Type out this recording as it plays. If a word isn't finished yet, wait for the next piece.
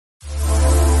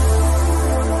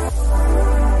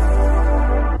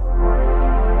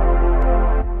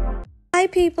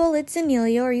people, it's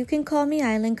Annelia, or you can call me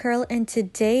Island Curl, and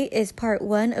today is part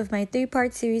 1 of my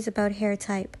 3-part series about hair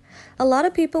type. A lot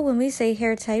of people, when we say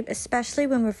hair type, especially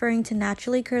when referring to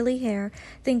naturally curly hair,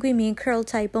 think we mean curl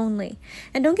type only.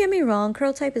 And don't get me wrong,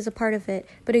 curl type is a part of it,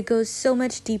 but it goes so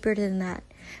much deeper than that.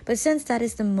 But since that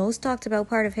is the most talked about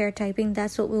part of hair typing,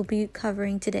 that's what we'll be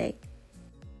covering today.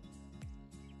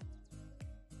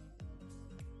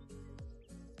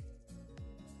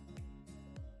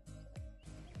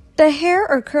 The hair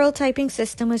or curl typing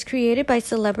system was created by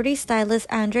celebrity stylist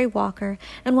Andre Walker,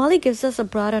 and while he gives us a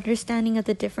broad understanding of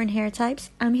the different hair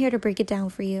types, I'm here to break it down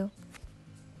for you.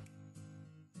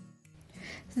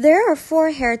 There are 4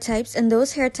 hair types, and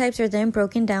those hair types are then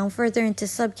broken down further into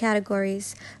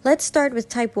subcategories. Let's start with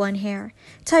type 1 hair.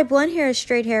 Type 1 hair is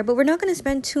straight hair, but we're not going to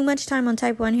spend too much time on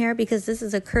type 1 hair because this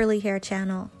is a curly hair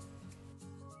channel.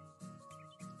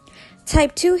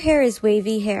 Type 2 hair is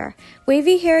wavy hair.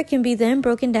 Wavy hair can be then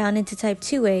broken down into type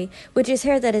 2A, which is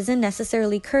hair that isn't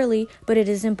necessarily curly, but it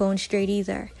isn't bone straight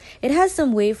either. It has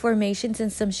some wave formations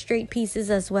and some straight pieces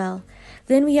as well.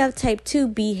 Then we have type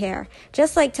 2B hair.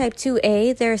 Just like type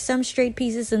 2A, there are some straight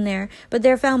pieces in there, but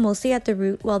they're found mostly at the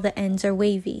root while the ends are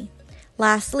wavy.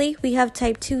 Lastly, we have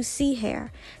type 2C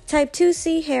hair. Type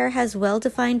 2C hair has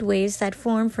well-defined waves that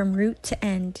form from root to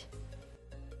end.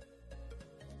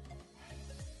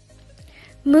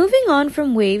 Moving on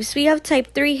from waves, we have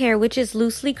type 3 hair, which is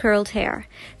loosely curled hair.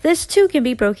 This too can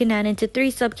be broken down into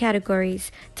 3 subcategories,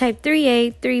 type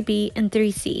 3A, 3B, and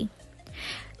 3C.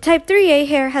 Type 3A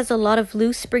hair has a lot of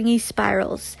loose, springy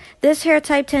spirals. This hair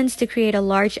type tends to create a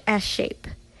large S shape.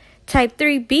 Type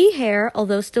 3B hair,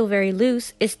 although still very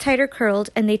loose, is tighter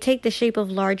curled and they take the shape of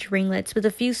large ringlets with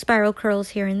a few spiral curls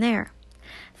here and there.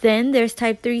 Then there's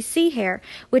type 3C hair,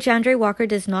 which Andre Walker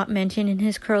does not mention in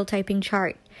his curl typing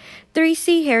chart.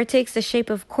 3C hair takes the shape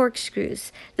of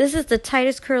corkscrews. This is the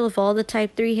tightest curl of all the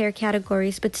type 3 hair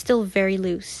categories, but still very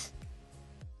loose.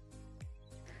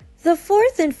 The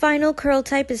 4th and final curl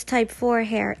type is type 4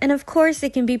 hair, and of course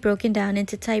it can be broken down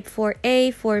into type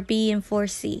 4A, 4B, and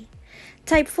 4C.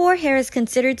 Type 4 hair is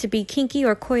considered to be kinky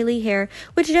or coily hair,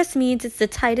 which just means it's the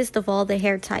tightest of all the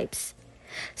hair types.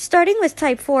 Starting with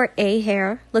type 4A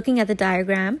hair, looking at the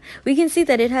diagram, we can see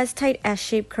that it has tight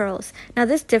S-shaped curls. Now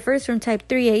this differs from type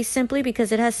 3A simply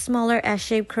because it has smaller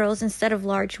S-shaped curls instead of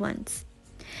large ones.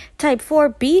 Type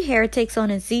 4B hair takes on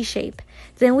a Z shape.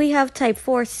 Then we have type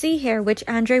 4C hair, which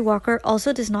Andre Walker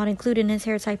also does not include in his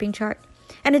hair typing chart.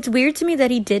 And it's weird to me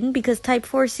that he didn't because type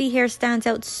 4C hair stands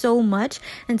out so much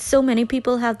and so many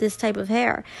people have this type of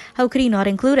hair. How could he not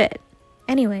include it?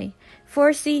 Anyway,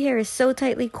 4C hair is so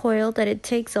tightly coiled that it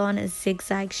takes on a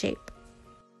zigzag shape.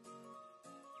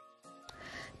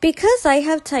 Because I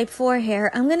have type 4 hair,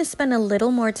 I'm going to spend a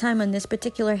little more time on this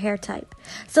particular hair type.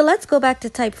 So let's go back to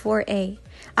type 4A.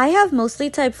 I have mostly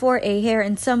type 4A hair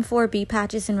and some 4B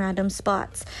patches in random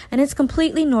spots. And it's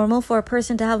completely normal for a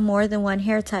person to have more than one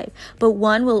hair type, but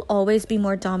one will always be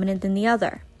more dominant than the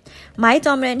other. My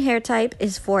dominant hair type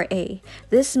is 4A.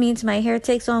 This means my hair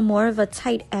takes on more of a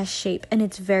tight S shape and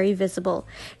it's very visible.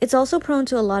 It's also prone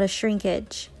to a lot of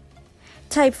shrinkage.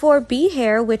 Type 4B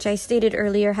hair, which I stated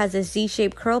earlier has a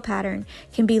Z-shaped curl pattern,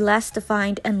 can be less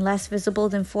defined and less visible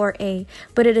than 4A,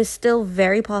 but it is still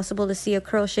very possible to see a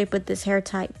curl shape with this hair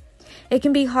type. It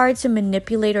can be hard to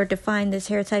manipulate or define this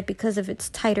hair type because of its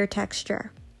tighter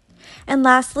texture. And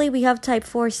lastly, we have type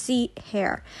 4C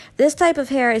hair. This type of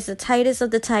hair is the tightest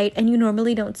of the tight, and you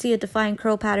normally don't see a defined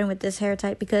curl pattern with this hair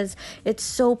type because it's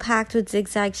so packed with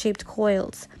zigzag-shaped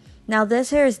coils. Now, this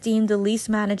hair is deemed the least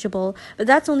manageable, but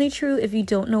that's only true if you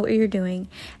don't know what you're doing,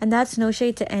 and that's no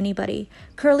shade to anybody.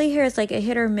 Curly hair is like a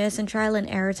hit or miss and trial and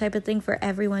error type of thing for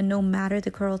everyone, no matter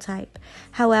the curl type.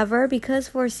 However, because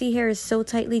 4C hair is so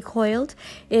tightly coiled,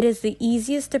 it is the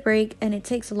easiest to break, and it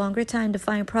takes a longer time to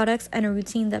find products and a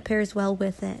routine that pairs well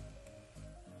with it.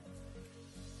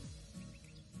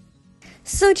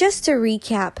 So just to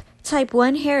recap, type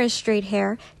 1 hair is straight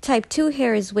hair, type 2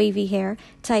 hair is wavy hair,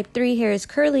 type 3 hair is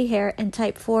curly hair, and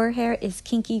type 4 hair is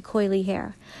kinky coily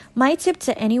hair. My tip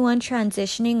to anyone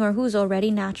transitioning or who's already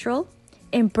natural: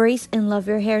 embrace and love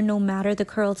your hair no matter the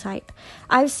curl type.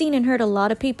 I've seen and heard a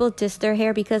lot of people diss their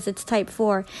hair because it's type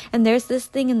 4, and there's this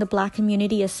thing in the Black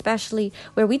community especially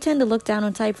where we tend to look down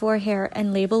on type 4 hair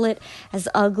and label it as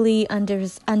ugly,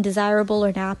 undesirable,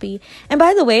 or nappy. And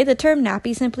by the way, the term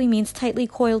nappy simply means tightly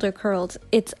coiled or curled.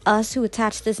 It's us who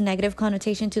attach this negative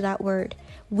connotation to that word.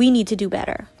 We need to do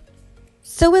better.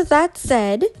 So with that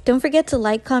said, don't forget to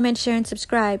like, comment, share, and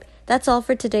subscribe. That's all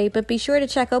for today, but be sure to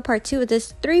check out part 2 of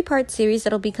this 3-part series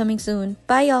that'll be coming soon.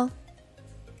 Bye, y'all!